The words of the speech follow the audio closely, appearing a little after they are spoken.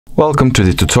Welcome to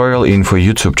the tutorial info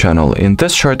YouTube channel. In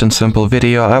this short and simple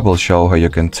video, I will show how you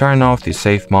can turn off the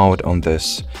safe mode on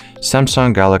this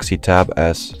Samsung Galaxy Tab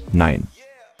S9.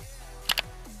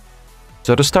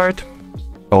 So to start,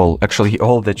 all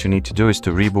that you need to do is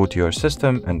to reboot your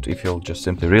system, and if you'll just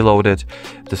simply reload it,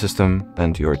 the system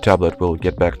and your tablet will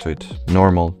get back to its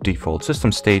normal default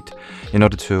system state. In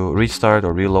order to restart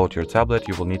or reload your tablet,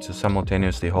 you will need to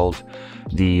simultaneously hold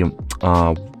the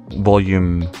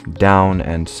volume down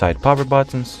and side power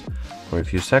buttons for a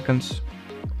few seconds,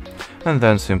 and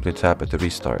then simply tap at the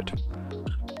restart.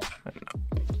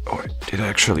 Or did I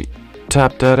actually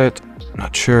tap at it?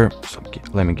 Not sure, so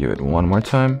let me give it one more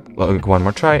time, one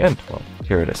more try, and well,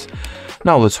 here it is.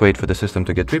 Now let's wait for the system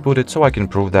to get rebooted so I can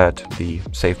prove that the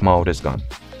safe mode is gone.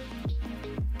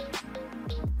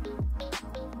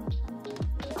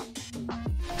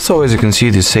 So as you can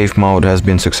see, the safe mode has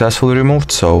been successfully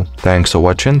removed, so thanks for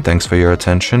watching, thanks for your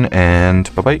attention, and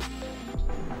bye bye.